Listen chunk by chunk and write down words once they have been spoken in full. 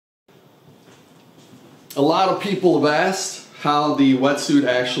A lot of people have asked how the wetsuit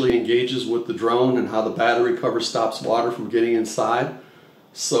actually engages with the drone and how the battery cover stops water from getting inside.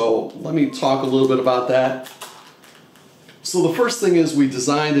 So let me talk a little bit about that. So the first thing is we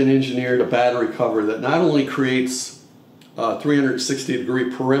designed and engineered a battery cover that not only creates a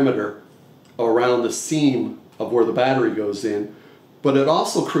 360-degree perimeter around the seam of where the battery goes in, but it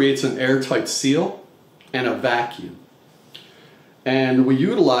also creates an airtight seal and a vacuum. And we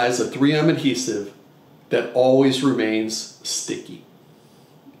utilize a 3M adhesive that always remains sticky.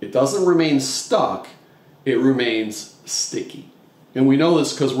 It doesn't remain stuck, it remains sticky. And we know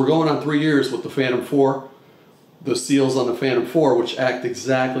this because we're going on 3 years with the Phantom 4, the seals on the Phantom 4, which act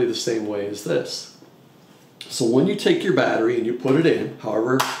exactly the same way as this. So when you take your battery and you put it in,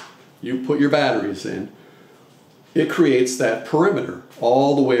 however you put your batteries in, it creates that perimeter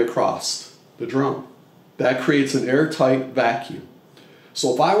all the way across the drone. That creates an airtight vacuum.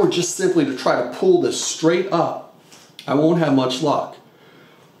 So if I were just simply to try to pull this straight up, I won't have much luck.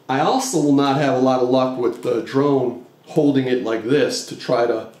 I also will not have a lot of luck with the drone holding it like this to try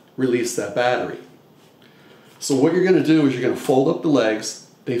to release that battery. So what you're going to do is you're going to fold up the legs.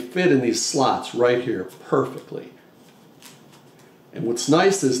 They fit in these slots right here perfectly. And what's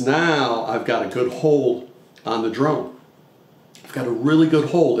nice is now I've got a good hold on the drone. I've got a really good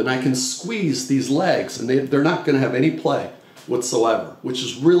hold, and I can squeeze these legs and they're not going to have any play whatsoever, which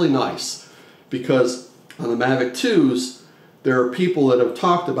is really nice, because on the Mavic 2s there are people that have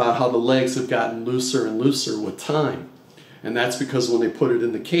talked about how the legs have gotten looser and looser with time, and that's because when they put it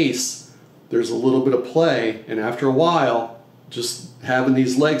in the case there's a little bit of play, and after a while just having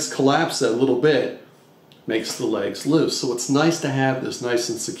these legs collapse a little bit makes the legs loose. So it's nice to have this nice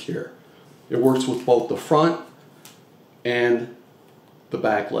and secure. It works with both the front and the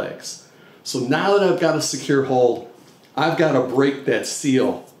back legs. So now that I've got a secure hold, I've got to break that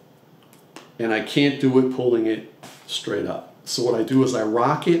seal, and I can't do it pulling it straight up. So what I do is I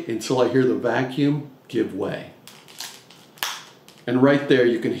rock it until I hear the vacuum give way. And right there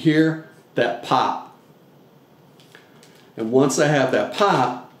you can hear that pop. And once I have that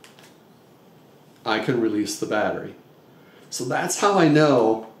pop, I can release the battery. So that's how I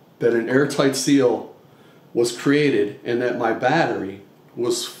know that an airtight seal was created and that my battery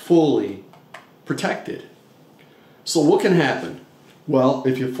was fully protected. So what can happen? Well,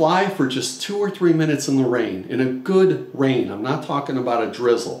 if you fly for just 2 or 3 minutes in the rain, in a good rain, I'm not talking about a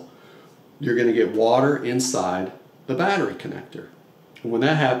drizzle, you're going to get water inside the battery connector. And when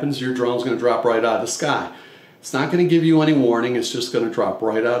that happens, your drone's going to drop right out of the sky. It's not going to give you any warning, it's just going to drop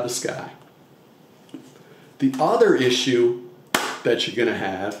right out of the sky. The other issue that you're going to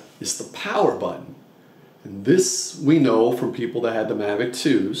have is the power button. And this we know from people that had the Mavic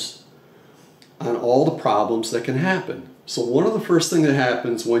 2s on all the problems that can happen. So one of the first things that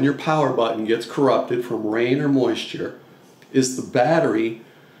happens when your power button gets corrupted from rain or moisture is the battery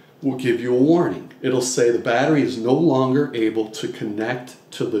will give you a warning. It'll say the battery is no longer able to connect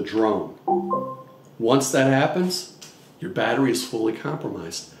to the drone. Once that happens, your battery is fully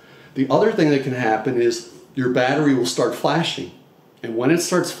compromised. The other thing that can happen is your battery will start flashing. And when it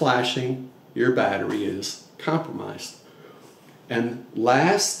starts flashing, your battery is compromised. And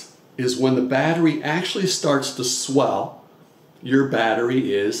last is when the battery actually starts to swell, your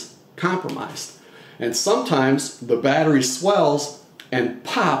battery is compromised. And sometimes the battery swells and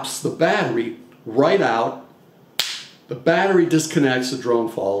pops the battery right out. The battery disconnects, the drone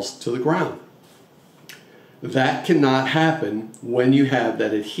falls to the ground. That cannot happen when you have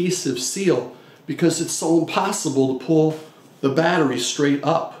that adhesive seal, because it's so impossible to pull the battery straight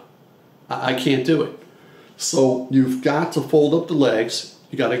up. I can't do it. So you've got to fold up the legs,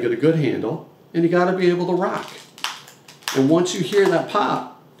 you got to get a good handle, and you got to be able to rock. And once you hear that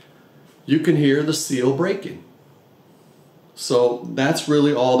pop, you can hear the seal breaking. So that's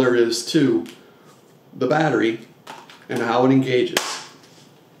really all there is to the battery and how it engages.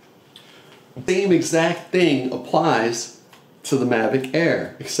 The same exact thing applies to the Mavic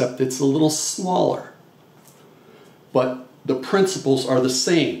Air, except it's a little smaller. But the principles are the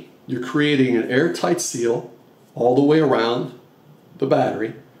same. You're creating an airtight seal all the way around the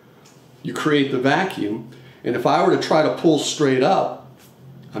battery. You create the vacuum, and if I were to try to pull straight up,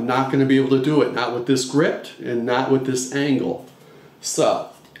 I'm not going to be able to do it, not with this grip and not with this angle. So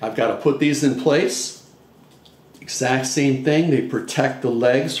I've got to put these in place. Exact same thing, they protect the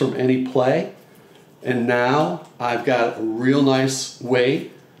legs from any play, and now I've got a real nice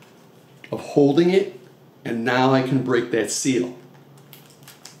way of holding it, and now I can break that seal.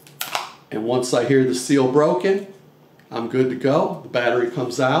 And once I hear the seal broken, I'm good to go. The battery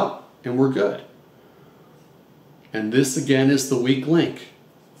comes out and we're good. And this again is the weak link,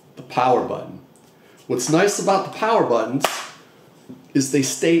 the power button. What's nice about the power buttons is they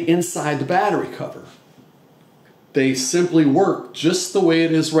stay inside the battery cover. They simply work just the way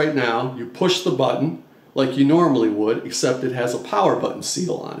it is right now. You push the button like you normally would, except it has a power button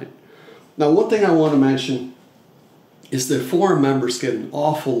seal on it. Now, one thing I want to mention is that forum members get an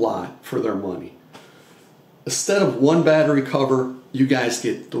awful lot for their money. Instead of one battery cover, you guys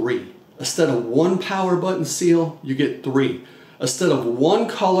get 3. Instead of one power button seal, you get 3. Instead of one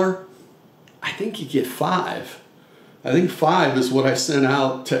color, I think you get 5. I think 5 is what I sent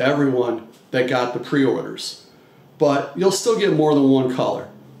out to everyone that got the pre-orders. But you'll still get more than one color,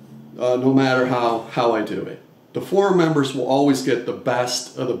 no matter how I do it. The forum members will always get the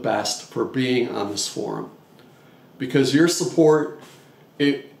best of the best for being on this forum. Because your support,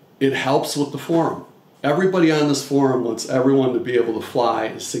 it helps with the forum. Everybody on this forum wants everyone to be able to fly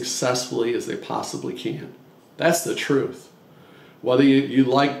as successfully as they possibly can. That's the truth. Whether you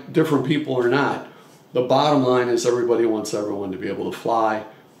like different people or not, the bottom line is everybody wants everyone to be able to fly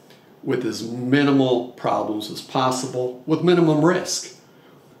with as minimal problems as possible, with minimum risk.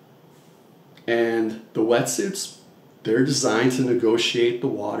 And the wetsuits, they're designed to negotiate the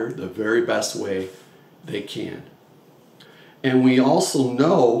water the very best way they can. And we also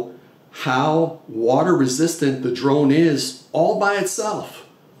know how water resistant the drone is all by itself.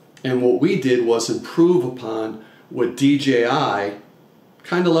 And what we did was improve upon what DJI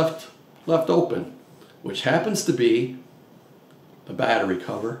kind of left open, which happens to be the battery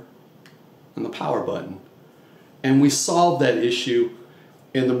cover and the power button. And we solved that issue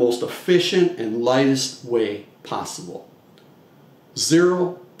in the most efficient and lightest way possible.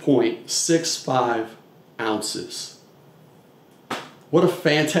 0.65 ounces. What a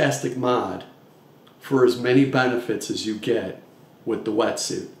fantastic mod for as many benefits as you get with the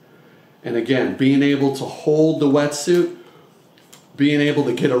wetsuit. And again, being able to hold the wetsuit, being able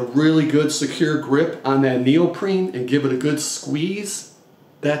to get a really good secure grip on that neoprene and give it a good squeeze,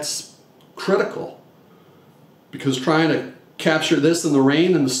 that's critical. Because trying to capture this in the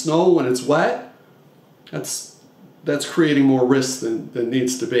rain and the snow when it's wet, that's creating more risk than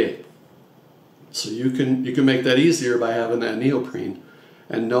needs to be. So you can make that easier by having that neoprene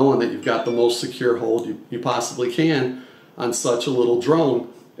and knowing that you've got the most secure hold you possibly can on such a little drone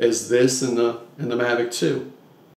as this and the Mavic 2.